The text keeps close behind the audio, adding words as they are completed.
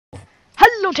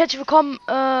Hallo und herzlich willkommen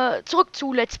zurück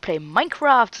zu Let's Play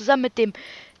Minecraft zusammen mit dem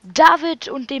David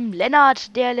und dem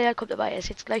Lennart. Der kommt aber erst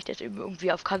jetzt gleich, der ist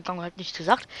irgendwie auf Krankengang und hat nichts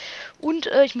gesagt. Und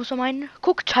ich muss noch meinen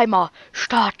Cook-Timer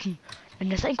starten. Wenn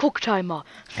das ein Cook-Timer.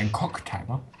 Ein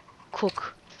Cook-Timer?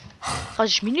 Cook.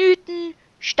 30 Minuten,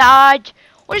 Start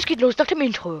und es geht los nach dem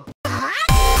Intro.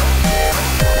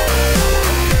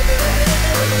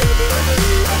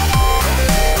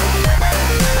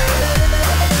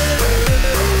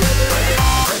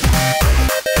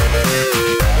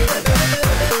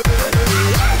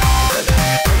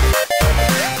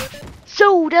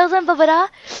 So, da sind wir wieder.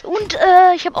 Und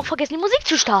ich habe auch vergessen, die Musik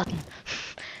zu starten.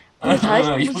 Das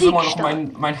heißt, ich muss immer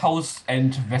noch mein Haus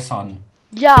entwässern.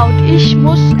 Ja, und ich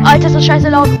muss... Alter, ist das scheiße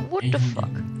laut. What the fuck?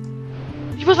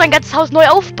 Ich muss mein ganzes Haus neu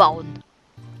aufbauen.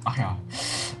 Ach ja.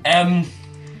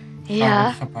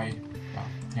 Ja. Dabei.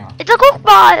 Ja. Jetzt guck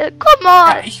mal. Komm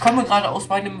mal. Ja, ich komme gerade aus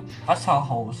meinem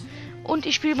Wasserhaus. Und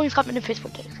ich spiele übrigens gerade mit dem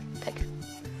Facebook-Tag.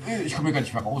 Ich komme hier gar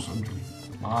nicht mehr raus irgendwie.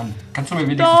 Mann, kannst du mir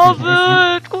wenigstens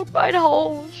David, guck mein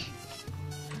Haus.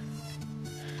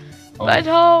 Oh. Mein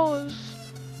Haus.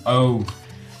 Oh.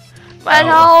 Mein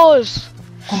Oh. Haus.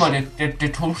 Guck mal,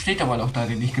 der Turm steht aber noch da,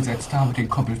 den ich gesetzt habe, den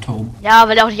Koppelturm. Ja,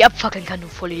 weil er auch nicht abfackeln kann, du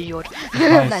Vollidiot.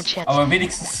 Nein, Scherz. Aber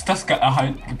wenigstens ist das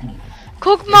erhalten geblieben.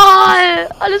 Guck mal,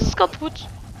 alles ist kaputt.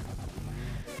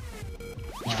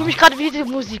 Ich fühle mich gerade wie die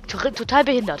Musik, total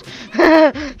behindert.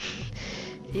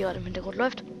 Die gerade im Hintergrund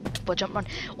läuft. Boah, Jumpman.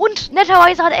 Und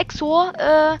netterweise hat eXor,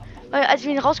 weil als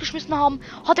wir ihn rausgeschmissen haben,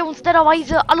 hat er uns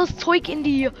netterweise alles Zeug in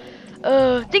die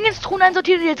Truhen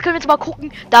einsortiert. Jetzt können wir jetzt mal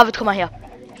gucken. David, komm mal her.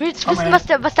 Ich will jetzt wissen,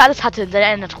 was der alles hatte in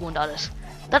seiner Truhe und alles.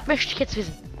 Das möchte ich jetzt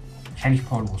wissen. Wahrscheinlich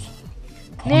Pornos.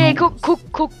 Nee,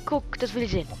 guck, das will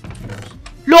ich sehen.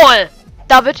 LOL!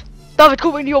 David,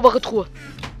 guck in die obere Truhe.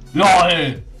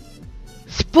 LOL!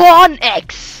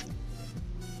 Spawn-Eggs!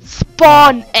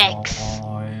 Spawn-Eggs!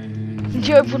 Sind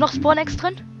hier irgendwo noch Spawn-Eggs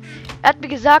drin? Er hat mir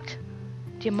gesagt,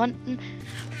 Diamanten.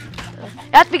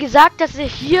 Er hat mir gesagt, dass er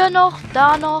hier noch,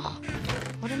 da noch.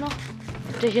 Oder noch?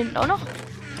 Der hier hinten auch noch?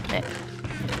 Nee.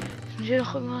 Sind hier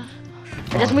noch irgendwas?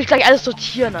 Ja, das muss ich gleich alles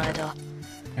sortieren, Alter.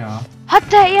 Ja. Hat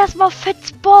der erstmal fett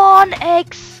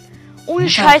Spawn-Eggs? Ohne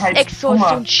Scheiß, heißt, eXor ist so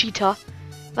ein Cheater.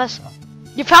 Was?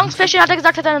 Die Erfahrungsfläche hat er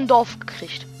gesagt, hat er in einem Dorf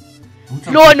gekriegt.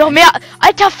 LOL, noch mehr.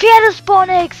 Alter,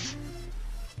 Pferdespawn-Eggs.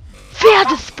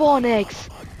 Pferdespawn-Eggs.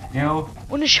 Ja.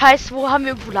 Ohne Scheiß, wo haben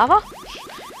wir irgendwo Lava?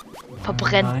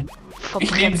 Verbrennen. Nein.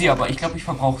 Ich nehme sie aber, ich glaube, ich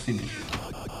verbrauche sie nicht.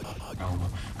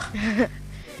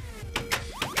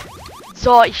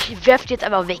 So, ich werfe die jetzt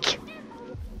einfach weg.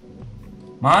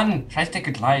 Mann, scheiß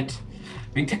Decke Gleit.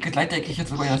 Wegen Decke Gleit denke ich jetzt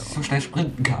sogar, dass ich so schnell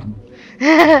sprinten kann.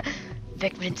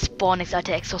 Weg mit den Spawn-Eggs,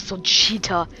 Alter, eXor ist so ein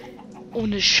Cheater.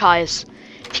 Ohne Scheiß.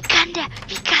 Wie kann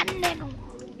der nur?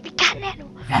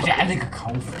 Ja, hat er alle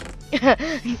gekauft.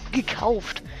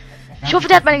 Gekauft. Ich hoffe,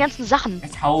 der hat meine ganzen Sachen.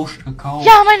 Getauscht, gekauft.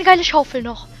 Ja, meine geile Schaufel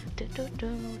noch.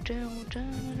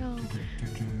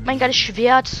 Mein geiles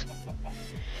Schwert.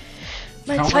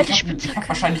 Meine zweite Spitzhacke. Ich hab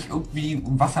wahrscheinlich irgendwie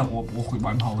einen Wasserrohrbruch in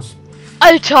meinem Haus.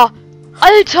 Alter!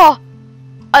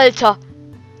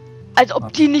 Als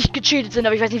ob die nicht gecheatet sind,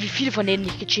 aber ich weiß nicht, wie viele von denen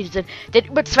nicht gecheatet sind. Der hat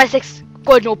über 2,6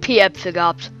 goldene OP-Äpfel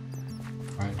gehabt.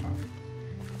 Alter.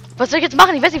 Was soll ich jetzt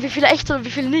machen? Ich weiß nicht, wie viele echt sind und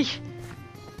wie viele nicht.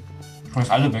 Schmeiß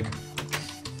alle weg.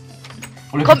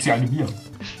 Oder Komm. gibt's hier eine Bier?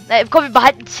 Na, komm, wir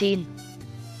behalten 10.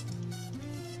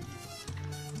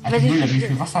 Alter, weiß nicht, Julia, wie wie viel-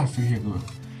 viel Wasser hast du hier?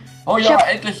 Oh Ich ja, hab-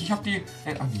 endlich, ich hab die...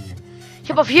 Ach nee. Ich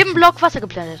habe auf jedem Block Wasser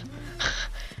geplantet.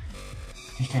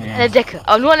 Ich kenne An der Decke,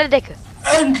 aber nur an der Decke.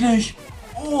 Endlich!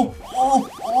 Oh,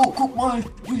 guck mal,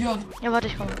 Julian. Ja, warte,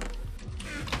 ich komme.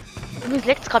 Übrigens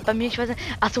leckt's gerade bei mir, ich weiß nicht.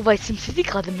 Achso, weil SimCity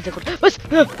gerade im Hintergrund. Was?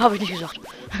 Habe ich nicht gesagt.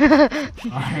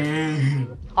 Nein.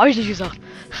 Habe ich nicht gesagt.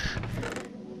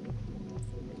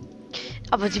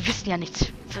 Aber sie wissen ja nichts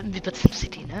über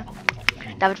SimCity, ne?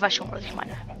 David weiß schon, was ich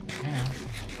meine.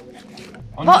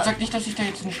 Und Boah. sag nicht, dass ich da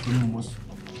jetzt nicht schwimmen muss.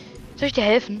 Soll ich dir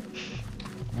helfen?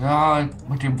 Ja,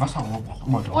 mit dem Wasserrohrbruch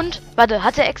immer doch. Und, warte,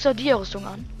 hat der eXor Dia-Rüstung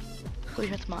an? Guck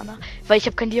ich mir jetzt mal an, weil ich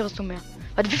habe keine Dia-Rüstung mehr.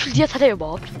 Warte, wie viel Dias hat er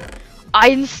überhaupt?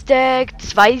 1 Stack,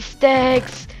 2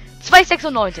 Stacks, 2 Stacks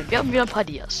und 19. Wir haben wieder ein paar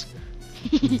Dias.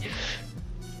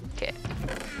 Okay.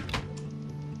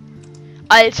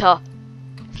 Alter,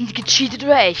 sind die gecheatet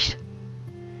oder echt?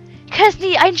 Ich kann es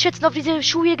nie einschätzen, ob diese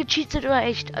Schuhe hier gecheatet sind oder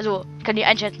echt. Also, ich kann nie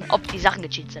einschätzen, ob die Sachen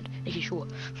gecheatet sind, nicht die Schuhe.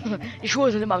 Die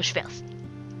Schuhe sind immer am schwersten.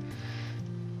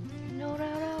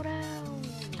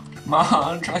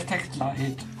 Mann, scheiß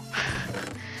Textleid.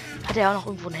 Hat er auch noch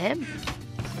irgendwo einen Helm?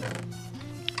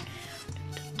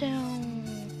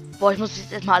 Boah, ich muss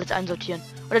jetzt erstmal alles einsortieren.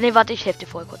 Oder nee, warte, ich helfe dir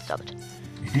vorher kurz damit.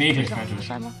 Nee, ich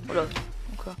Oder?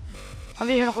 Okay. Haben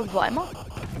wir hier noch irgendwo Eimer?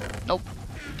 Nope.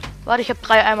 Warte, ich habe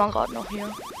 3 Eimer gerade noch hier.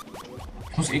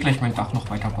 Ich muss eh gleich mein Dach noch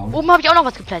weiter bauen. Oben habe ich auch noch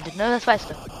was geplantet, ne? Das weißt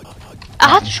du.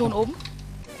 Ah, hast du schon oben?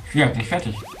 Ja, nicht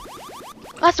fertig.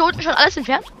 Hast du unten schon alles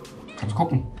entfernt? Kannst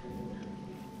gucken.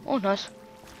 Oh, nice.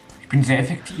 Ich bin sehr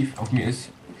effektiv. Auf mir ist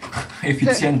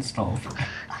Effizienz drauf.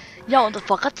 Ja, und das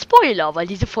war gerade Spoiler, weil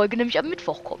diese Folge nämlich am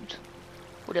Mittwoch kommt.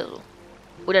 Oder so.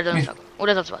 Oder Donnerstag.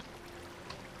 Oder sonst was.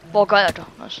 Boah, geil, Alter.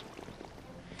 Nice.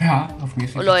 Ja, auf mir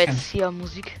ist Oh Leute, Effizienz. hier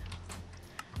Musik.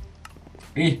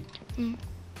 Ey.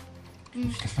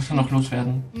 Muss ich das Wasser noch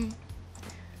loswerden?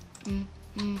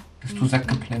 Dass du Sack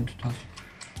geplant hast.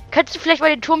 Kannst du vielleicht mal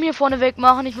den Turm hier vorne weg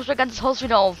machen? Ich muss mein ganzes Haus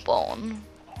wieder aufbauen.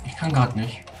 Ich kann gerade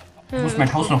nicht. Ich muss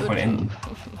mein Haus noch vollenden.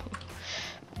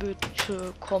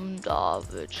 Bitte komm,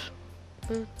 David.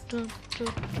 Bitte.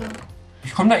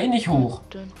 Ich komme da eh nicht hoch.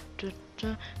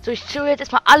 So, ich ziehe jetzt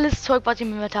erstmal alles Zeug, was ich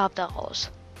im Inventar habe, da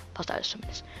raus. Passt alles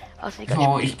zumindest. Also,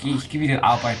 So, ich geh wieder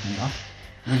arbeiten, ja?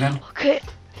 Und dann okay.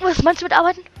 Was meinst du mit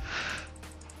arbeiten?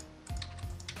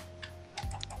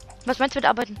 Was meinst du mit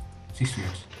arbeiten? siehst du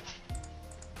jetzt.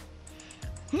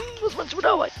 Was meinst du mit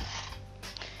arbeiten?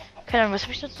 Keine Ahnung, was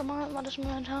habe ich jetzt nochmal? War das im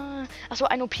Inventar? Achso,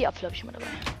 ein OP-Apfel habe ich immer dabei.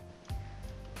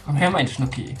 Komm her, mein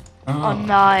Schnucki. Oh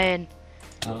nein.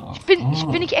 Oh. Ich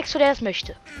bin nicht eXor, der das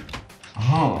möchte.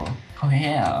 Oh, komm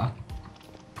her.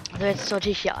 Also jetzt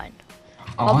sortiere ich hier ein.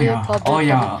 Oh ja, oh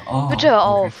ja, oh. Bitte hör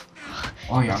auf.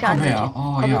 Oh ja, komm her,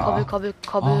 oh ja. Kobbel.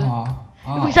 Oh.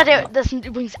 Übrigens hat er, das sind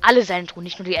übrigens alle seine Truhen,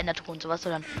 nicht nur die Endertruhen und sowas,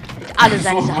 sondern alle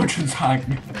seine So Sachen. wollte ich schon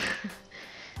sagen.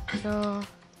 So.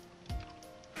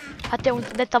 Hat er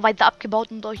uns netterweise abgebaut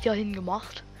und euch dahin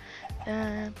gemacht.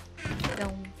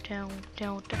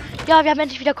 Ja, wir haben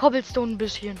endlich wieder Cobblestone ein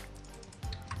bisschen.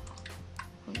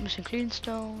 Und ein bisschen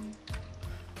Cleanstone. Und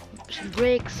ein bisschen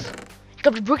Bricks. Ich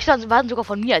glaube, die Bricks waren sogar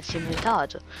von mir, als ich im Inventar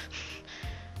hatte.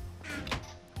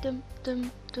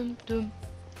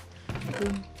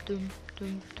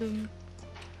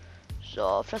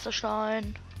 So,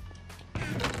 Pflasterstein.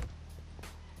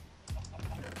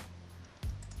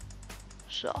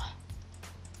 So.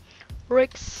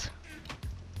 Bricks.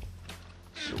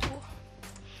 So.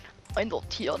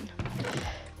 Einsortieren.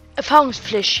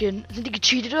 Erfahrungsfläschchen. Sind die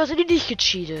gecheatet oder sind die nicht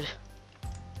gecheatet?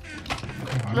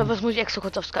 Oder was muss ich extra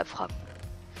kurz auf Skype fragen?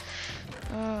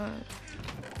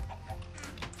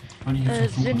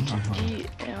 Sind die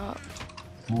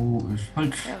Wo ist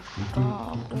Holz?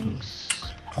 Truppenholz.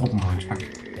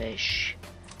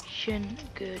 Erfahrungsfläschchen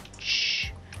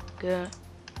gecheatet?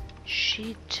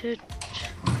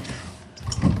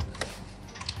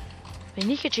 Wenn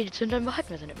nicht gecheatet sind, dann behalten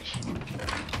wir sie nämlich.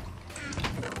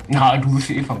 Na, du wirst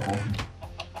sie eh verbrauchen.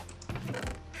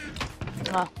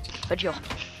 Ah, werde ich auch.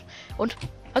 Und?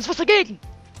 Hast du was dagegen?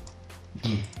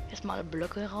 Erstmal alle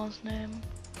Blöcke rausnehmen.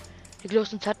 Die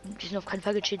Glowstones hatten, die sind auf keinen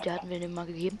Fall gecheatet, die hatten wir denen mal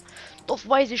gegeben. Das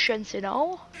weiß ich ganz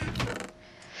genau.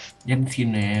 Ganz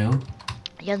genau.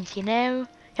 Ganz genau.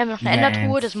 Wir haben noch eine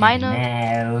Endertruhe, das ist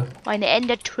meine. Meine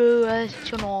Endertruhe ist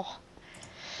schon noch.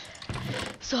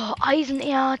 So,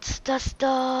 Eisenerz, das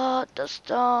da.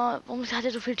 Warum hat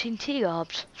er so viel TNT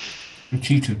gehabt?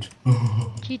 Gecheatet.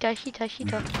 Cheater.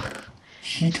 Cheater.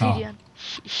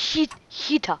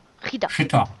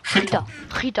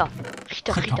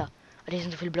 Alter, hier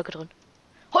sind so viele Blöcke drin.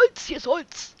 Holz, hier ist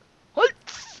Holz.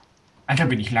 Holz. Alter,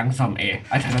 bin ich langsam, ey.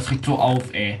 Alter, das regt so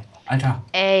auf, ey. Alter.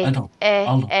 Alter.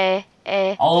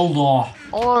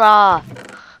 Oder.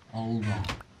 Wo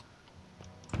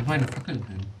meine Fackel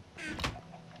hin?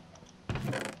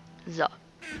 So.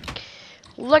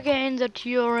 Login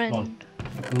sortieren.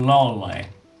 Lol, ey.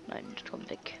 Nein, komm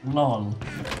weg. Lol.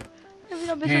 Ja,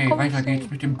 wieder ein bisschen Okay, weiter geht's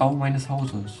mit dem Bau meines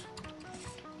Hauses.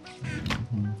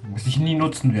 Was ich nie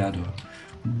nutzen werde.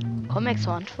 Komm,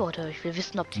 eXor, antworte. Ich will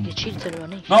wissen, ob die gecheatet sind oder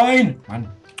nicht. Nein!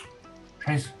 Mann.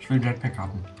 Scheiße, ich will ein Jetpack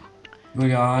haben.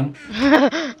 Julian.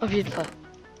 Auf jeden Fall.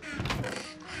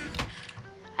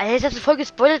 Alter, jetzt hast du voll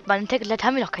gespoilert, Mann. In Tech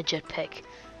haben wir noch kein Jetpack.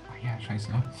 Ach ja, scheiße.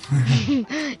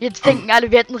 Jetzt denken alle,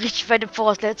 wir hätten richtig weit im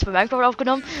Voraus Let's Play Minecraft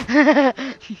aufgenommen.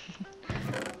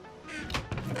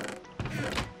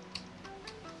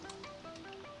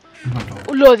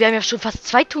 Oh lol, wir haben ja schon fast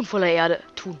 2 Truhen voller Erde.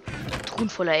 Truhen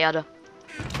voller Erde.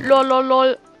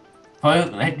 Lol.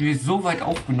 Weil hätten wir so weit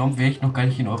aufgenommen, wäre ich noch gar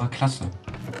nicht in eurer Klasse.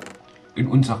 In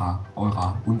unserer,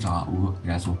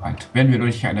 ja, so weit. Werden wir doch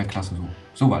nicht in einer Klasse so.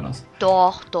 So war das.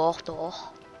 Doch.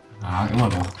 Ja, immer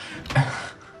noch.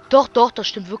 Doch, das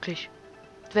stimmt wirklich.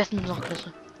 Du wärst in unserer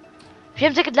Klasse. Wir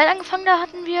haben Second Light angefangen, da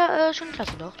hatten wir schon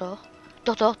Klasse. Doch.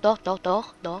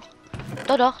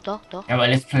 Ja, aber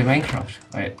Let's Play Minecraft.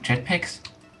 Weil Jetpacks.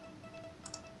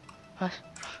 Was?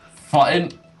 Vor allem.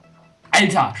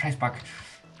 Alter, scheiß Bug.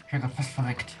 Ich wäre gerade fast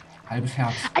verreckt. Halbes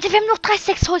Herz. Alter, wir haben noch 3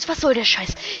 Stacks Holz. Was soll der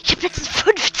Scheiß? Ich habe letztens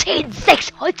 15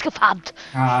 Stacks Holz gefarmt.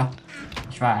 Ja,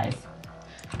 ich weiß.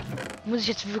 Muss ich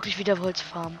jetzt wirklich wieder Holz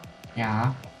farmen?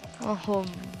 Ja. Oh.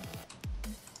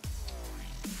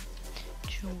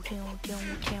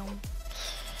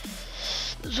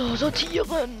 So,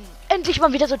 sortieren. Endlich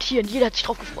mal wieder sortieren. Jeder hat sich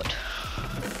drauf gefreut.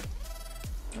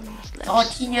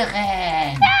 Sortiere!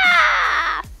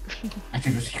 Alter,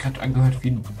 du hast dich gerade angehört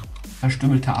wie ein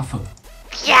verstümmelter Affe.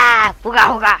 Ja,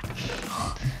 Huga, Huga.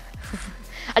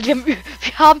 Also wir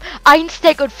haben 1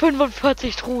 Stack und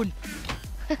 45 Truhen.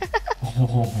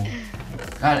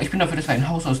 Ja, ich bin dafür, dass wir ein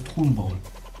Haus aus Truhen bauen.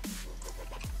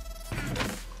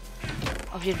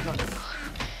 Auf jeden Fall.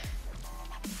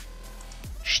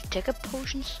 Stecke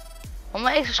Potions? Warum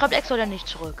schreibt eXor denn nicht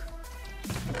zurück?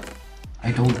 I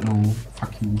don't know.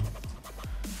 Fuck you.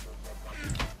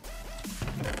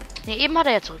 Ne, eben hat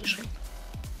er ja zurückgeschrieben.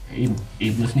 Ja,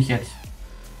 eben ist nicht jetzt.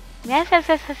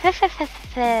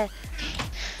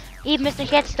 Eben ist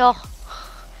nicht jetzt doch.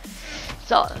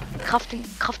 So,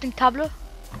 Crafting Table.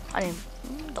 Ah ne,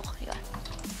 doch, egal.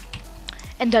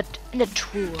 In der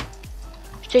Truhe.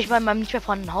 Stehe ich mal in meinem nicht mehr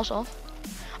vorhandenen Haus auf.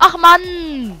 Ach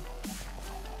Mann!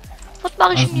 Was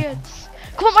mache ich denn jetzt?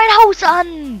 Guck mal mein Haus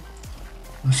an!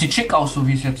 Das sieht schick aus, so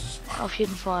wie es jetzt ist. Auf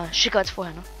jeden Fall. Schicker als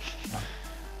vorher, ne? Ja.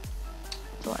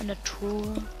 So, in der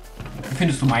Truhe. Wie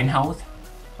findest du mein Haus?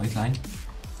 Häuslein?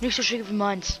 Nicht so schick wie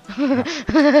meins.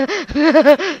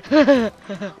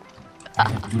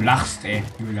 Du lachst, ey,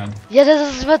 Julian. Ja,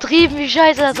 das ist übertrieben, wie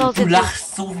scheiße das Du aussieht.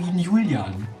 lachst so wie ein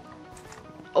Julian.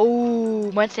 Oh,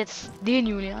 meinst du jetzt den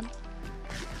Julian?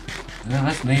 Ja,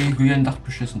 was? Nee, Julian dacht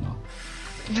beschissener.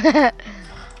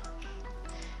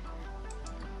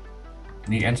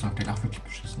 Nee, ernsthaft, der dacht wirklich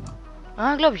beschissener.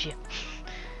 Ah, glaube ich hier.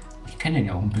 Ich kenne den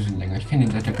ja auch ein bisschen länger. Ich kenne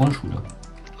den seit der Grundschule.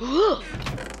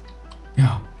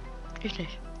 Ja, Ich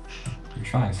nicht.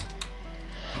 ich weiß.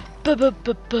 So,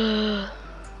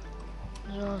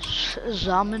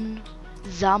 Samen.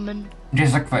 Und der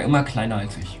Sack war immer kleiner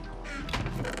als ich.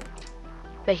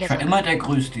 Welcher Ich war Sack? immer der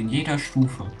Größte in jeder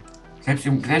Stufe. Selbst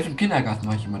im Kindergarten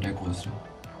war ich immer der Größte.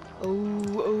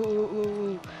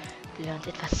 Oh. Lernt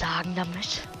etwas sagen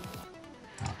damit?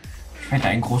 Ich werde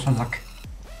ein großer Sack.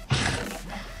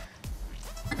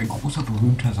 Ein großer,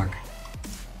 berühmter Sack.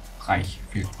 Reich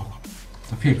fehlt noch.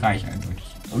 Da fehlt reich eindeutig.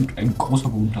 Und ein großer,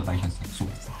 berühmter, reicher Sack. So.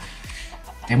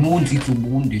 Der Mond sieht so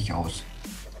mondig aus.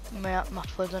 Ja,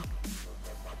 macht voll Sinn.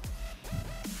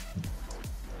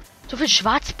 So viel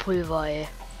Schwarzpulver, ey.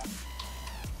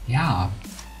 Ja.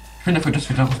 Ich bin dafür, dass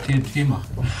wir daraus TNT machen.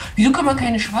 Wieso kann man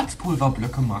keine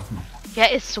Schwarzpulverblöcke machen? Ja,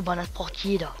 ist so, man, das braucht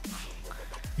jeder.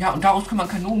 Ja, und daraus kann man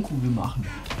Kanonenkugeln machen.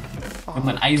 Oh, Wenn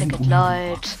man Eisen Ticket drum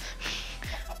Light.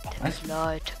 Was?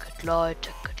 Ticket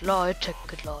Light.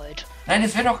 Nein,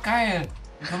 das wäre doch geil.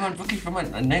 Wenn man wirklich, wenn man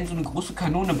so eine große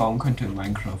Kanone bauen könnte in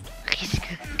Minecraft.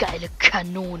 Riesige, geile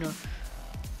Kanone.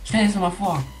 Stell dir das mal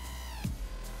vor.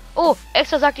 Oh,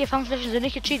 eXor sagt, die Erfahrungsflächen sind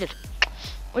nicht gecheatet.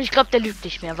 Und ich glaube, der lügt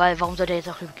nicht mehr, weil warum soll der jetzt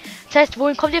auch lügen? Das heißt,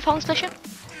 wohin kommt die Erfahrungsfläche?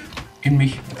 In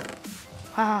mich.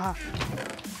 Hahaha.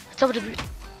 Verzauberte Bücher.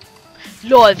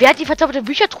 Lol, wer hat die verzauberte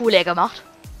Büchertruhe leer gemacht?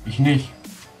 Ich nicht.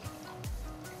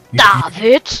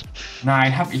 David?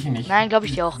 Nein, hab ich nicht. Nein, glaube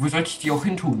ich dir auch. Wo sollte ich die auch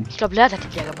hin tun? Ich glaube, Leert hat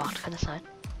die leer gemacht, kann das sein?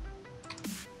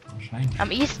 Wahrscheinlich.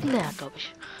 Am ehesten Leert, glaube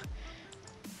ich.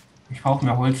 Ich brauche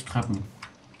mehr Holztreppen.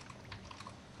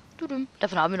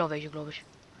 Davon haben wir noch welche, glaube ich.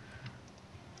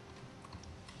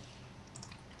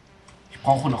 Ich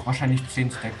brauche noch wahrscheinlich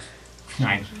 10 Stacks.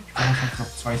 Nein, ich brauche wahrscheinlich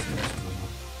noch 2 Stacks oder so.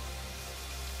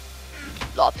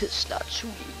 Lapis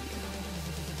Lazuli.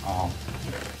 Oh.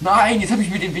 Nein, jetzt habe ich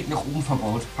mir den Weg nach oben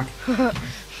verbaut. Fuck.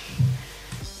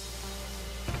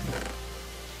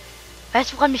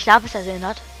 Weißt du, woran mich Lapis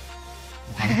erinnert?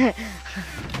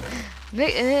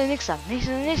 Nix sagen.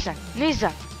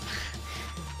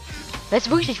 Weißt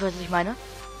du wirklich nicht, was ich meine?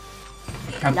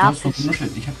 Ich habe das so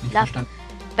genuschelt, ich habe nicht verstanden.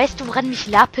 Weißt du, woran mich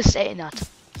Lapis erinnert?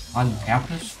 Wann?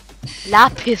 Herpes?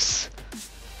 Lapis.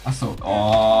 Achso.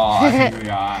 Oh,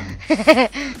 Julian.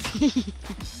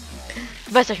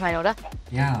 Du weißt, was ich meine, oder?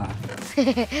 Ja.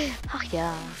 Ach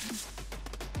ja.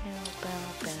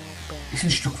 Ist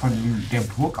ein Stück von der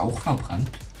Burg auch verbrannt?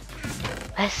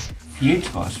 Was?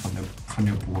 Fehlt was von der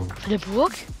Burg. Von der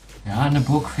Burg? Ja, an der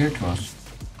Burg fehlt was.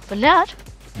 Von Leert?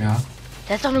 Ja.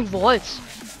 Da ist doch nirgendwo Holz.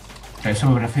 Da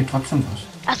fehlt trotzdem was.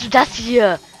 Achso, das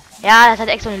hier. Ja, das hat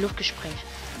extra in die Luft gesprengt.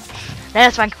 Nein,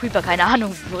 das war ein Creeper, keine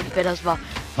Ahnung, wer das war.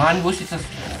 Mann, wo ist jetzt das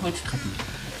Holztreppen?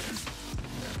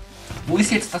 Wo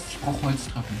ist jetzt das? Ich brauche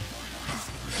Holztreppen.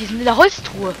 Die sind in der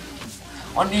Holztruhe.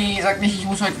 Oh nee, sag nicht, ich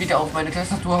muss heute wieder auf meine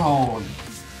Tastatur hauen.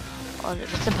 Und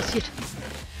was ist denn passiert?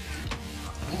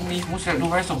 Ich muss ja, du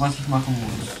weißt doch, was ich machen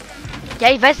muss. Ja,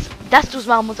 ich weiß, dass du es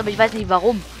machen musst, aber ich weiß nicht,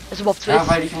 warum das überhaupt so Ja, ist.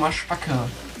 weil ich immer spacke.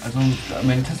 Also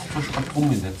meine Tastatur spackt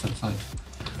rum in letzter Zeit.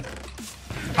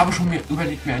 Habe schon mir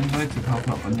überlegt, mir eine neue zu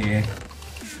kaufen, aber nee.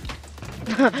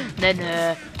 Nee.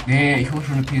 Nee, ich hole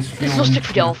schon eine PS4. Das ist lustig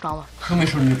für die Aufnahme. Ich hole mir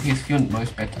schon eine PS4 und ein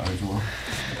neues Bett, also.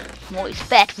 Neues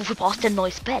Bett? Wofür brauchst du denn ein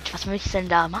neues Bett? Was möchtest du denn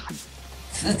da machen?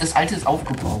 Das alte ist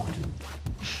aufgebraucht.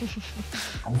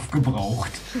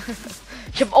 Aufgebraucht.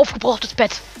 Ich habe aufgebrauchtes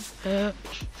Bett.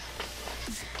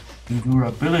 Die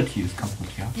Durability ist kaputt,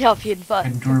 ja? Ja, auf jeden Fall.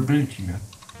 Keine Durability mehr.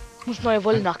 Muss neue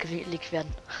Wolle nachgelegt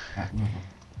werden. Ja, immer so.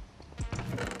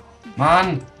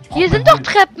 Mann! Hier sind doch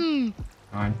Treppen!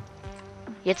 Nein.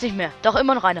 Jetzt nicht mehr. Doch,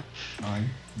 immer noch eine. Nein.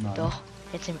 Doch,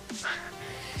 jetzt nicht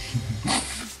mehr.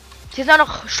 Hier sind auch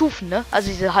noch Stufen, ne? Also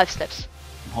diese Half-Steps.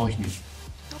 Brauche ich nicht.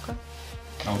 Okay.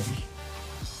 Glaube ich.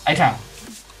 Alter!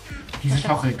 Dieses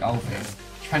Loch regt auf, ey.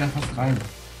 Ich falle da fast rein.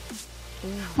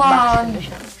 Mann!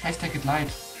 Scheiß der geht leid.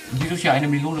 Und wieso ist hier eine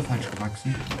Melone falsch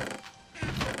gewachsen?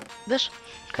 Was?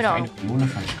 Keine Ahnung. Eine Melone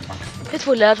falsch gewachsen. Jetzt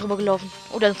wurde leer drüber gelaufen.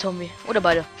 Oder ein Zombie. Oder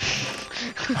beide.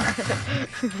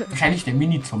 Wahrscheinlich der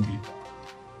Mini-Zombie.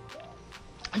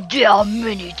 Der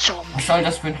Mini-Zombie. Was soll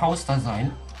das für ein Haus da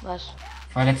sein? Was?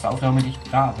 Ich war letzte Aufnahme nicht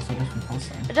da. Was soll das für ein Haus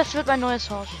sein? Das wird mein neues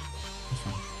Haus.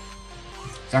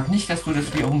 Sag nicht, dass du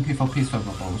das wie auf dem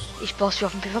PvP-Server baust. Ich baue es wie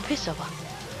auf dem PvP-Server.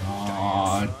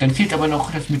 Oh, dann fehlt aber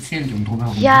noch das Mycelium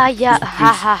drumherum. Ja.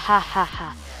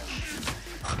 Ha.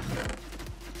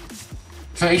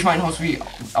 Soll ich mein Haus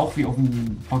auch wie auf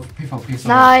dem PvP-Server?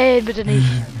 Nein, bitte nicht.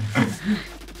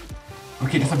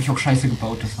 Okay, das habe ich auch scheiße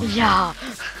gebaut. Das Haus. Ja.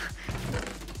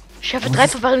 Schärfe 3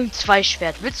 Verwandlung 2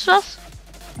 Schwert. Willst du das?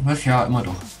 Was? Ja, immer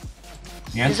doch.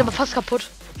 Ja, Das ist aber fast kaputt.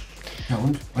 ja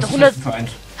und? Was Doch ist 100 das denn für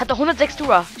eins? Hat doch 106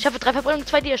 Dura. Schärfe 3 Verbrennung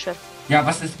 2 Dia-Schwert. Ja,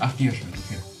 was ist? Ach, Dia-Schwert,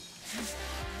 okay.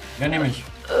 Ja, nehme ich.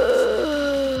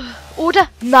 Oder?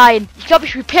 Nein. Ich glaube,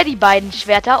 ich repair die beiden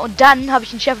Schwerter und dann habe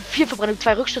ich ein Schärfe 4 Verbrennung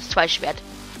 2 Rückstoß 2 Schwert.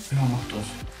 Ja, mach das.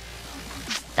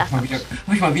 Das Hab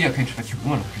ich mal wieder kein Schwert. Ich habe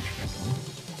immer noch kein Schwert.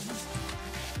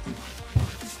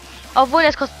 Oder? Obwohl,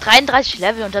 das kostet 33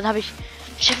 Level und dann habe ich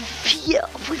Schärfe 4.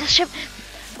 Obwohl das Schärfe...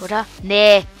 Oder?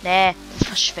 Nee. Das ist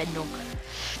Verschwendung.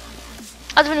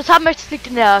 Also, wenn du es haben möchtest, liegt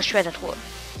in der Schwertertruhe.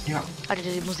 Ja. Alter,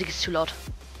 die Musik ist zu laut.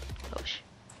 Glaube ich.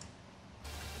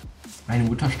 Meine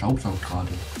Mutter staubsaugt gerade.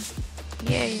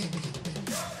 Yay.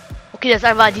 Okay, das ist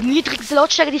einfach die niedrigste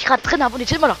Lautstärke, die ich gerade drin habe und die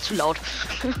ist immer noch zu laut.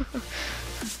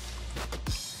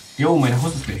 Jo, mein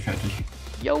Haus ist gleich fertig.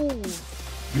 Jo.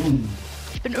 Jo.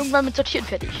 Ich bin irgendwann mit Sortieren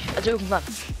fertig. Also irgendwann.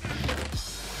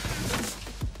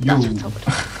 Jo. Das verzaubert.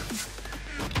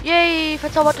 Yay,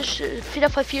 verzauberte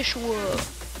Federfall 4 Schuhe.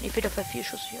 Ne, Federfall 4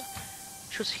 Schuss hier.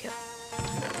 Schuss hier.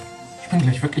 Ich bin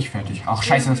gleich wirklich fertig. Ach,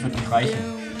 scheiße, das wird nicht reichen.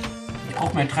 Ich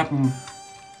brauche mehr Treppen.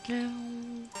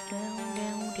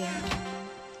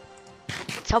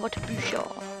 Verzauberte Bücher.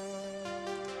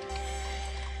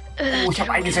 Oh, ich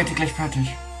habe eine Seite gleich fertig.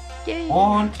 Yay.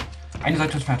 Und eine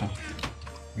Seite ist fertig.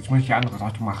 Jetzt muss ich die andere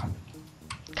Seite machen.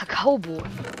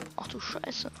 Kakaobohnen. Ach du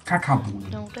Scheiße.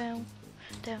 Kakaobohnen.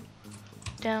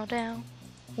 Down.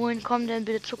 Wohin kommen denn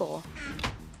bitte Zucker?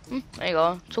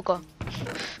 Egal, Zucker.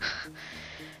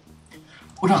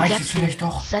 Oder reicht es vielleicht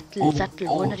doch? Sattel.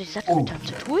 Wohin hat die Sattel getan?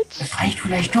 Zu Tools? Es reicht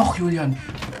vielleicht doch, Julian.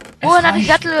 Wohin hat die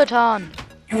Sattel getan?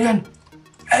 Julian,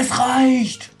 es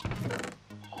reicht.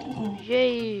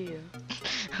 Yay.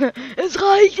 Es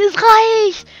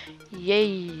reicht.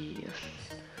 Yay.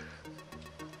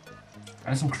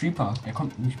 Da ist ein Creeper, der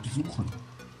kommt mich besuchen.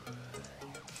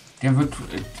 Der wird...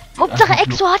 Hauptsache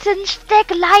eXor hatte einen Stack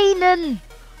Leinen.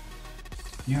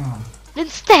 Ja. Den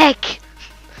Stack.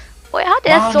 Woher hat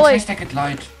er das Zeug? Ticket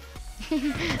Light.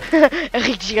 Er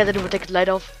regt sich die ganze Zeit über Ticket Light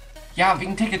auf. Ja,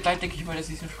 wegen Ticket Light denke ich mal, dass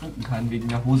ich so sprinten kann. Wegen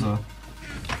der Hose.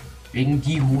 Wegen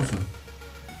die Hose.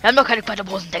 Wir haben doch keine Quantum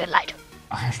Hosen Ticket Light.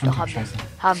 Ach ja, stimmt. Doch, haben Scheiße.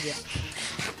 wir. Haben wir.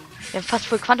 Wir haben fast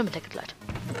voll Quantum mit Ticket Light.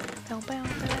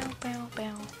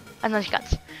 Also nicht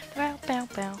ganz.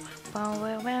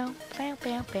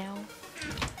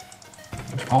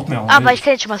 Ich brauche mehr Aber Holz. ich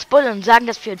kann jetzt schon mal spoilern und sagen,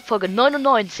 dass wir in Folge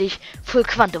 99 Full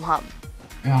Quantum haben.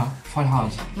 Ja, voll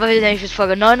hart. Weil wir nämlich bis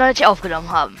Folge 99 aufgenommen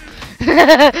haben.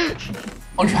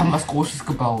 Und wir haben was Großes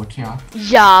gebaut, ja.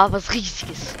 Ja, was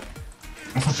Riesiges.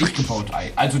 Das hab ich gebaut.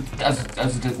 Also das,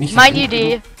 nicht Meine das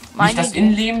Idee. Nicht das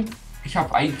Innenleben. Ich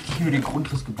habe eigentlich nur den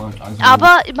Grundriss gebaut. Also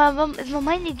Aber immer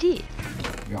meine Idee.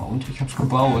 ja, und ich hab's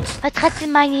gebaut. Was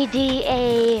trotzdem meine Idee,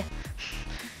 ey.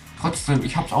 Trotzdem,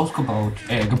 ich hab's ausgebaut.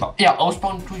 Gebaut. Ja,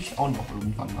 ausbauen tue ich auch noch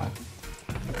irgendwann mal.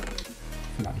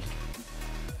 Vielleicht.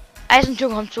 Eisentür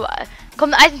kommt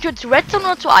eine Eisentür zu Redstone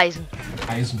oder zu Eisen?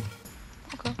 Eisen.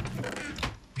 Okay.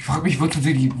 Ich frage mich, wozu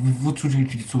du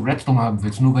die zu Redstone haben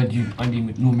willst. Nur weil die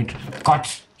nur mit Gott.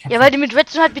 Ja, weil die mit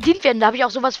Redstone halt bedient werden. Da habe ich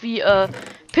auch sowas wie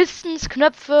Pistons,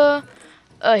 Knöpfe,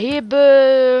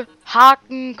 Hebel,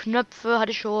 Haken, Knöpfe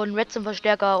hatte ich schon,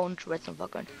 Redstone-Verstärker und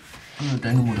Redstone-Fackeln.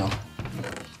 Deine Mutter.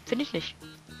 Finde ich nicht.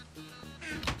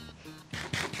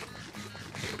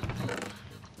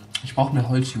 Ich brauche mehr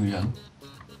Holz, Julian.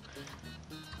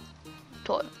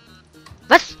 Toll.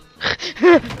 Was?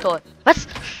 Toll. Was?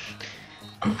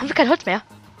 Haben wir kein Holz mehr?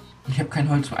 Ich habe kein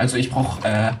Holz mehr. Also ich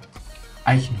brauche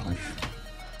Eichenholz.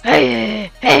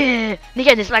 Hey, hey,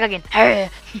 nicht in das Lager gehen.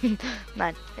 Hey.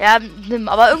 Nein. Ja, nimm.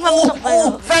 Aber irgendwann muss doch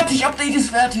fertig. Update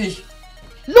ist fertig.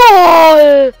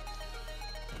 LOL.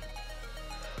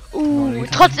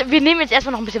 Trotzdem, wir nehmen jetzt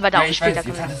erstmal noch ein bisschen weiter Ja, auf. ich Später weiß,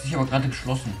 jetzt hat es sich aber gerade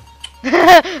geschlossen. Das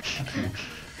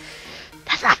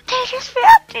Update ist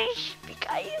fertig. Wie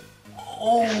geil.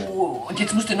 Oh, und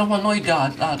jetzt müsst ihr nochmal neu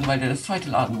laden, weil der das zweite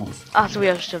laden muss. Ach so,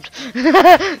 ja, stimmt.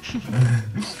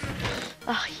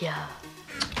 Ach ja.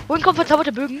 Wohin kommt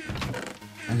verzauberte Bögen?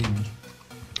 Weiß ich nicht.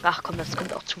 Ach komm, das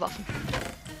kommt auch zu Waffen.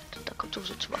 Da kommt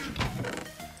sowieso zu Waffen.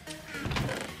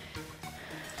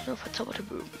 So, verzauberte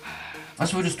Bögen.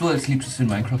 Was würdest du als liebstes in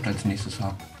Minecraft als nächstes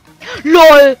haben?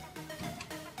 LOL!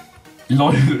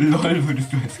 LOL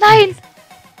würdest du jetzt. Nein!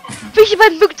 Wie ich die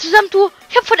beiden Bögen zusammen tue.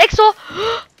 Ich habe von eXor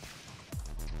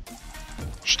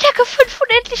Stärke 5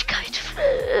 Unendlichkeit.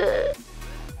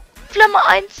 Flamme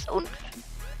 1 und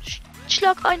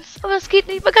Schlag 1. Aber das geht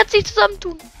nicht. Man kann es nicht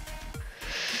zusammentun.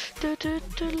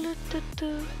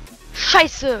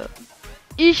 Scheiße.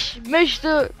 Ich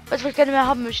möchte, was ich gerne mehr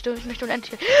haben möchte. Ich möchte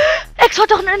Unendlichkeit. eXor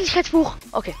hat doch ein Unendlichkeitsbuch.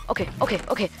 Okay.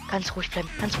 Ganz ruhig bleiben.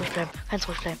 Ganz ruhig bleiben.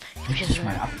 Ich dich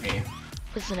mal ab, ey.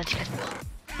 Was ist ein Unendlichkeitsbuch?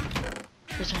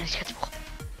 Ich will so ein Unendlichkeitsbuch.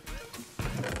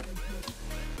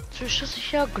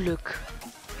 Zuschüssiger Glück.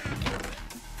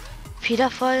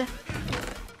 Federfall.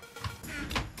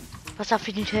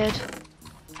 Wasseraffinität.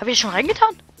 Habe ich das schon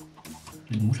reingetan?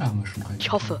 Die Mutter haben wir schon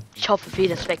reingetan. Ich hoffe,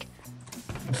 Feder ist weg.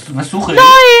 Was suche ich?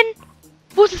 Nein!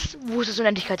 Wo ist das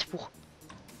Unendlichkeitsbuch?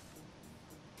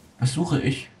 Was suche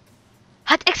ich?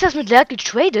 Hat eXors mit Laird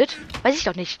getradet? Weiß ich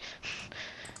doch nicht.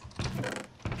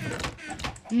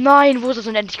 Nein, wo ist das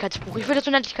Unendlichkeitsbuch? Ich will das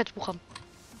Unendlichkeitsbuch haben.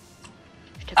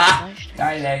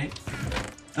 Geil, ey.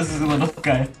 Das ist immer noch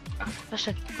geil. Was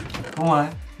denn? Guck mal,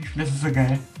 ich finde das ist so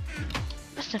geil.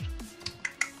 Was denn?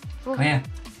 Wo? Komm her.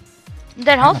 In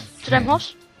dein Haus? Zu deinem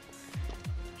Haus?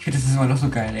 Ich finde das ist immer noch so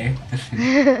geil, ey. Das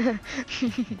stimmt.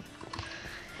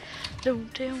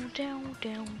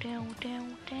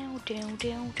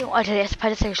 Alter, der erste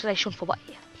Teil ist ja gleich schon vorbei.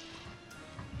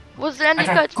 Wo ist der Alter,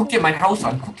 Unendlichkeitsbuch? guck dir mein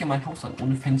Haus an.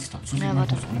 Ohne Fenster. So sieht Ja, mein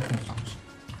warte. Haus ohne Fenster aus.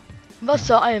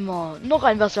 Wassereimer, noch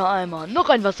ein Wassereimer, noch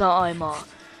ein Wassereimer.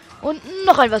 Und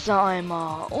noch ein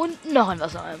Wassereimer. Und noch ein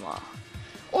Wassereimer.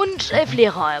 Und 11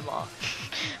 leere Eimer.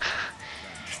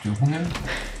 Störungen?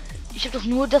 Ich habe doch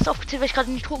nur das aufgezählt, weil ich gerade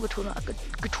in die Truhe getun habe.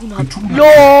 Getun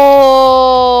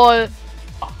LOL!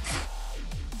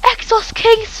 eXors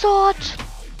King Sword!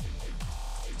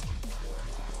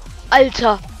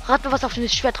 Alter, rat mal, was auf dem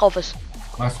Schwert drauf ist.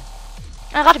 Was?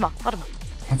 Na, rate mal.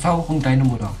 Verzauberung deine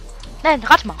Mutter. Nein,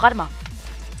 rate mal.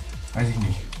 Weiß ich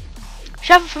nicht.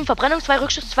 Schärfe 5 Verbrennung, 2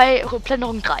 Rückschuss, 2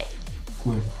 Plünderung, 3.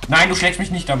 Cool. Nein, du schlägst mich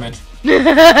nicht damit.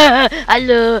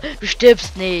 Alle, du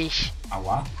stirbst nicht.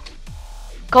 Aua.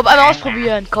 Komm, einmal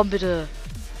ausprobieren. Komm bitte.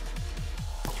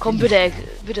 Komm bitte,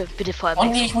 bitte vor allem. Oh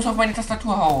nee, ich muss auf meine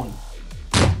Tastatur hauen.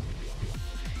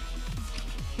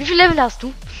 Wie viel Level hast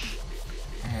du?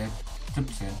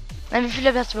 17. Nein, wie viel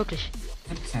Level hast du wirklich?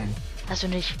 17. Hast du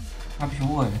nicht. Hab ich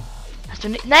wohl. Hast du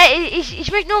nicht? Nein,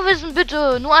 ich möchte nur wissen,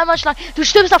 bitte. Nur einmal schlagen. Du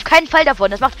stirbst auf keinen Fall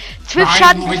davon. Das macht 12 Nein,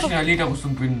 Schaden. nur wenn ich in der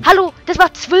Lederrüstung bin. Hallo, das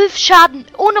macht 12 Schaden.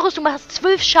 Ohne Rüstung macht das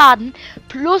 12 Schaden.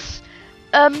 Plus,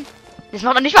 das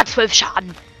macht noch nicht mal 12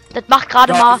 Schaden. Das macht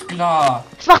gerade mal. Ist klar.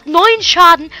 Es macht 9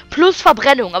 Schaden plus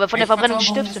Verbrennung. Aber von der Verbrennung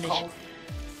stirbst du nicht.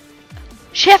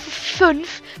 Schärfe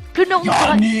 5. Plünderung.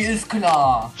 Ja, nee, ist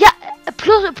klar. Ja,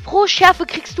 pro Schärfe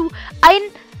kriegst du ein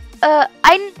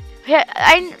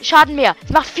Schaden mehr. Es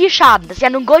macht 4 Schaden. Das ist ja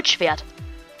nur ein Goldschwert.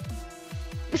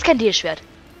 Ist kein D-Schwert.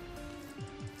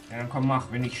 Ja, dann komm,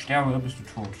 mach. Wenn ich sterbe, bist du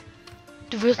tot.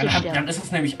 Du wirst nicht sterben. Dann ist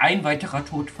es nämlich ein weiterer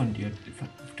Tod von dir.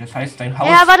 Das heißt, dein Haus...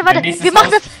 Ja, warte. Wir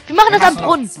machen das am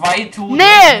Brunnen. 2 Tote.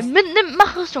 Nee,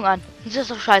 mach Rüstung an. Das ist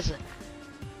doch scheiße.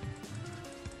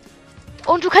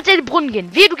 Und du kannst in den Brunnen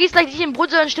gehen. Du gehst gleich nicht in den Brunnen,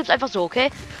 sondern stirbst einfach so,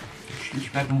 okay?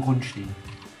 Ich bleib im Brunnen stehen.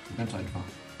 Ganz einfach.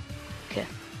 Okay.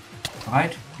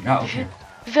 Bereit? Ja, okay.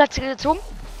 Wie viel hat sie gezogen?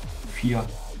 4.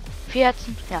 4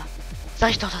 Herzen? Ja.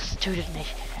 Sag ich doch, das tötet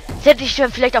nicht. Jetzt hätte ich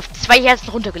vielleicht auf 2 Herzen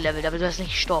runtergelevelt, aber du hast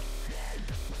nicht gestorben.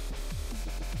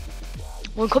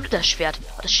 Wohin kommt das Schwert?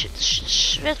 Oh, das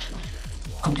Schwert.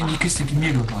 Kommt in die Kiste, die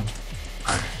mir gehört.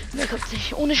 Mir kommt's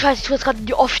nicht. Ohne Scheiß, ich tue jetzt gerade in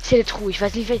die offizielle Truhe. Ich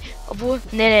weiß nicht, obwohl.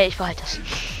 Nee, ich behalte das.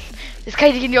 Das kann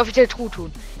ich nicht in die offizielle Truhe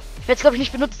tun. Ich werde es, glaube ich,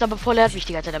 nicht benutzen, aber voll hat mich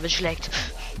die ganze Zeit damit schlägt.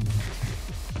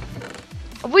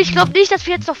 Obwohl ich glaube nicht, dass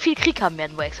wir jetzt noch viel Krieg haben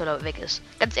werden, wo eXor weg ist.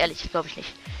 Ganz ehrlich, glaube ich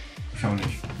nicht. Ich auch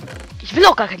nicht. Ich will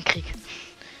auch gar keinen Krieg.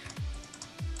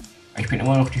 Ich bin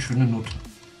immer noch die schöne Nutte.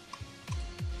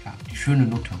 Ja, die schöne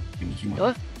Nutte bin ich immer.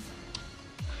 LOL.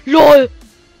 LOL!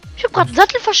 Ich habe gerade einen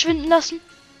Sattel verschwinden lassen.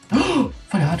 Oh,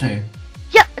 voll der hatte, ey.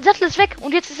 Ja, der Sattel ist weg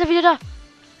und jetzt ist er wieder da.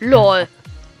 LOL.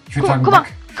 Ich würde sagen, guck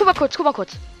mal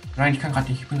kurz. Nein, ich kann gerade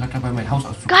nicht. Ich bin gerade dabei, mein Haus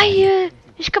auszubauen. Geil!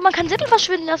 Man kann Sättel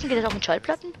verschwinden lassen. Geht das auch mit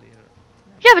Schallplatten?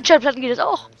 Ja, mit Schallplatten geht es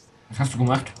auch. Was hast du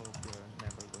gemacht?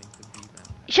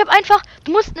 Ich habe einfach,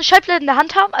 du musst eine Schallplatte in der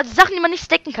Hand haben, also Sachen, die man nicht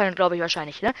stacken kann, glaube ich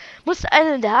wahrscheinlich, ne? Musst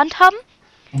eine in der Hand haben.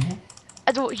 Mhm.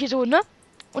 Also hier so, ne?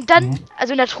 Und dann,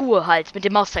 also in der Truhe halt, mit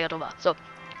dem Mauszeiger drüber. So.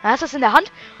 Dann hast du es in der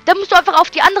Hand. Dann musst du einfach auf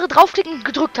die andere draufklicken und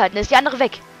gedrückt halten. Dann ist die andere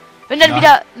weg. Wenn du dann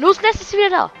wieder loslässt, ist sie wieder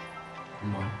da.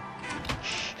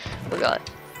 Ja. Egal.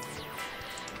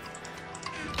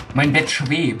 Mein Bett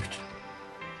schwebt.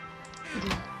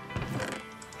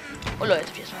 Oh Leute, jetzt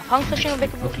hab ich erstmal Fangverstärkung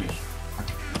weggeworfen. Wirklich.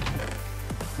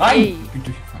 Nein! Hey. Bin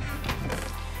durchgefallen.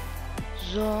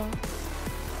 So.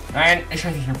 Nein, ich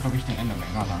habe glaube ich den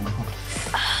Enderman gerade angeguckt.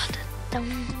 Ach,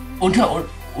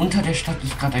 Unter der Stadt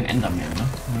ist gerade ein Enderman, ne?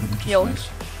 Jo.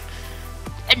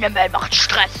 Enderman macht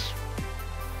Stress.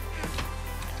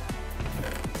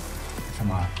 Sag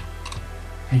mal.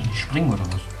 Kann ich nicht springen oder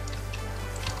was?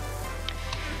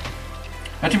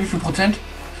 Warte, wie viel Prozent?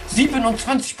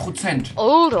 27%!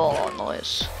 Oh,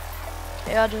 nice.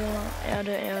 Erde.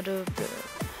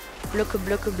 Blöcke.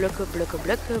 Blöcke.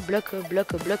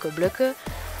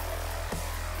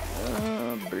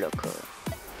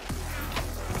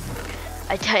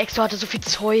 Alter, eXor hatte so viel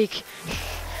Zeug.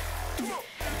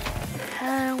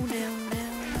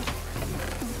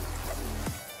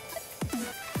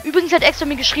 Übrigens hat eXor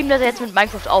mir geschrieben, dass er jetzt mit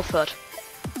Minecraft aufhört.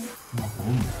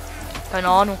 Warum? Keine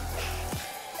Ahnung.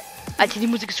 Alter, die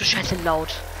Musik ist so scheiße laut.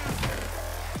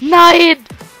 Nein!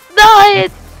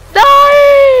 Nein!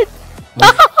 Nein!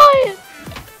 Was? Nein!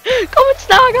 Komm ins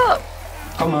Lager!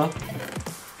 Komm mal.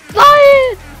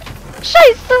 Nein!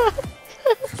 Scheiße!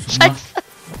 Was hast du Scheiße!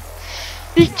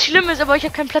 Nichts Schlimmes, aber ich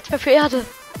habe keinen Platz mehr für Erde.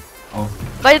 Oh.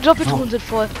 Beide Doppeltruhen sind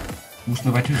voll. Du musst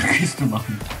eine weitere Kiste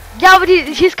machen. Ja, aber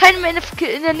hier ist keine mehr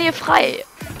in der Nähe frei.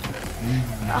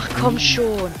 Ach komm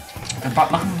schon. Dann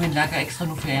machen wir ein Lager extra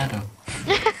nur für Erde.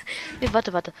 Nee,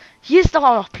 warte. Hier ist doch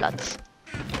auch noch Platz.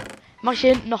 Mach ich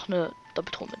hier hinten noch eine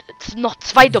Doppeltruhe mit. Noch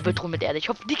 2 Doppeltruhen mit Erde. Ich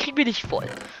hoffe, die kriegen wir nicht voll.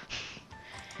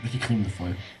 Die kriegen wir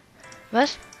voll.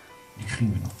 Was? Die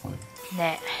kriegen wir noch voll.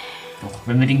 Nee. Doch,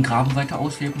 wenn wir den Graben weiter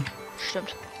ausheben.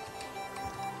 Stimmt.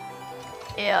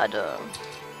 Erde.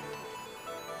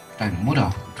 Deine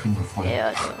Mutter kriegen wir voll.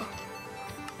 Erde.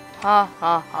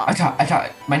 Ha. Alter,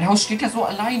 mein Haus steht ja so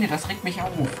alleine, das regt mich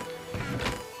auf.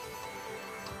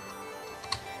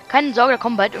 Keine Sorge, da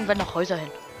kommen bald irgendwann noch Häuser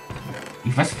hin.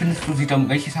 Was findest du,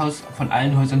 welches Haus von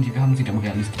allen Häusern, die wir haben, sieht am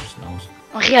realistischsten aus?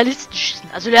 Am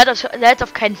realistischsten. Also der hat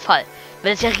auf keinen Fall.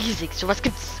 Weil das ist ja riesig. Sowas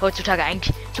gibt es heutzutage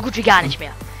eigentlich so gut wie gar nicht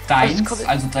mehr. Deins,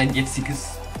 also dein jetziges,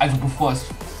 also bevor es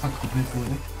verkrüppelt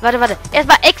wurde. Warte.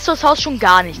 Erstmal eXors Haus schon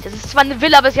gar nicht. Das ist zwar eine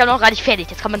Villa, aber ist ja noch gar nicht fertig.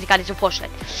 Das kann man sich gar nicht so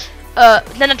vorstellen. Dann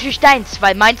natürlich deins,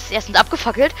 weil meins ist erstens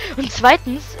abgefackelt und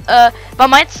zweitens war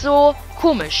meins so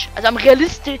komisch. Also am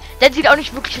realistisch, der sieht auch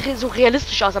nicht wirklich so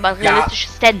realistisch aus, aber ein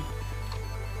realistisches denn.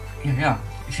 Ja.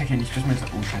 Ich sag ja nicht, dass mir jetzt...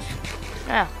 Oh, scheiße.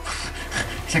 Ja.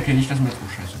 Ich sag ja nicht, dass mir jetzt... Oh,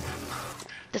 scheiße.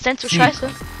 Das ist so scheiße.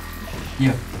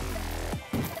 Hier.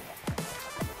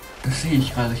 Das sehe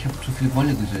ich gerade. Ich habe zu viel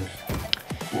Wolle gesetzt.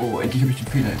 Oh, endlich habe ich den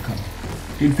Fehler erkannt.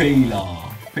 Den Fehler.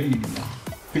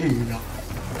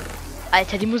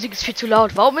 Alter, die Musik ist viel zu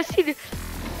laut. Warum ist die...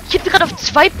 Ich habe gerade auf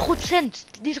 2%.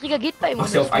 Niedriger geht bei ihm. Mach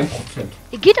sie auf 1%.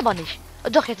 Geht aber nicht. Oh,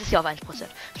 doch, jetzt ist sie auf 1%.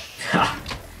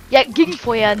 Ja, ging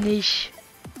vorher nicht.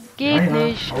 Geht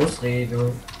nicht.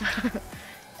 Ausrede.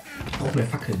 Ich brauche mehr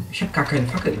Fackeln. Ich habe gar keine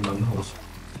Fackeln in meinem Haus.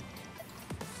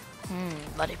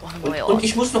 Warte, ich brauche eine neue Und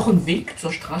ich muss noch einen Weg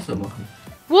zur Straße machen.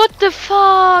 What the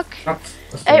fuck?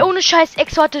 Was Ey, ohne Scheiß,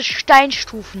 eXor hatte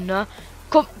Steinstufen, ne?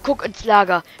 Guck ins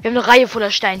Lager. Wir haben eine Reihe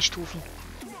voller Steinstufen.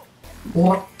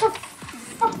 What the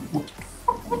fuck?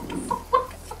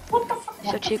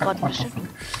 Ich sortiere gerade ein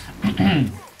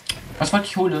bisschen. Was wollte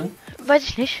ich holen? Weiß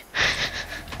ich nicht.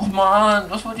 Oh man,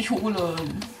 was wollte ich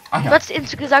holen? Ach Du ja. hast eben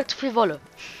gesagt, zu viel Wolle.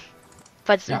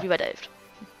 Falls es irgendwie weiterhilft.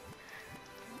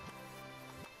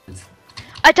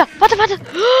 Alter, warte.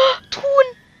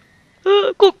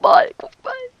 Truhen. Guck mal.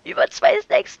 Über 2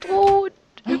 Stacks Truhen.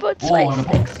 Über 2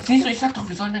 Stacks. Siehst du, ich sag doch,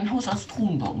 wir sollen ein Haus aus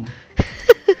Truhen bauen.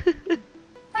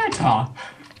 Alter.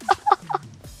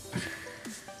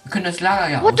 Wir können das Lager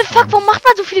ja What the fuck, warum macht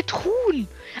man so viele Truhen?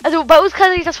 Also bei uns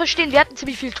kann ich das verstehen, wir hatten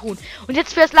ziemlich viel Truhen. Und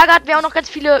jetzt für das Lager hatten wir auch noch ganz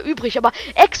viele übrig. Aber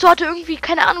eXor hatte irgendwie,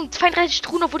 keine Ahnung, 32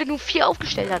 Truhen, obwohl er nur 4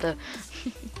 aufgestellt hatte.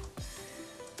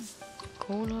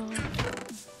 Kohle.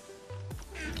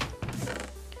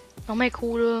 Noch mehr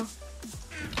Kohle.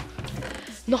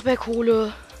 Noch mehr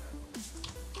Kohle.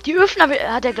 Die Öfen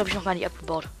hat er, glaube ich, noch gar nicht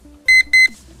abgebaut.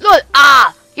 LOL,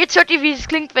 jetzt hört ihr, wie es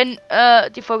klingt, wenn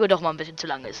die Folge doch mal ein bisschen zu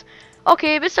lang ist.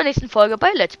 Okay, bis zur nächsten Folge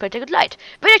bei Let's Play Light.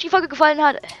 Wenn euch die Folge gefallen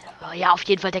hat, ja, auf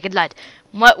jeden Fall Light.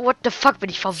 What the fuck,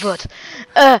 bin ich verwirrt.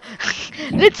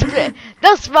 Let's Play,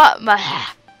 das war mal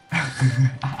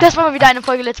wieder eine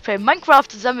Folge Let's Play Minecraft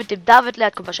zusammen mit dem David.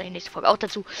 Der kommt wahrscheinlich nächste Folge auch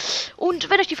dazu.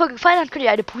 Und wenn euch die Folge gefallen hat, könnt ihr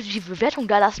eine positive Bewertung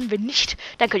da lassen. Wenn nicht,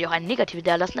 dann könnt ihr auch eine negative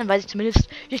da lassen. Dann weiß ich zumindest,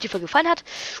 wie euch die Folge gefallen hat.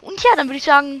 Und ja, dann würde ich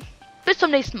sagen, bis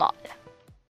zum nächsten Mal.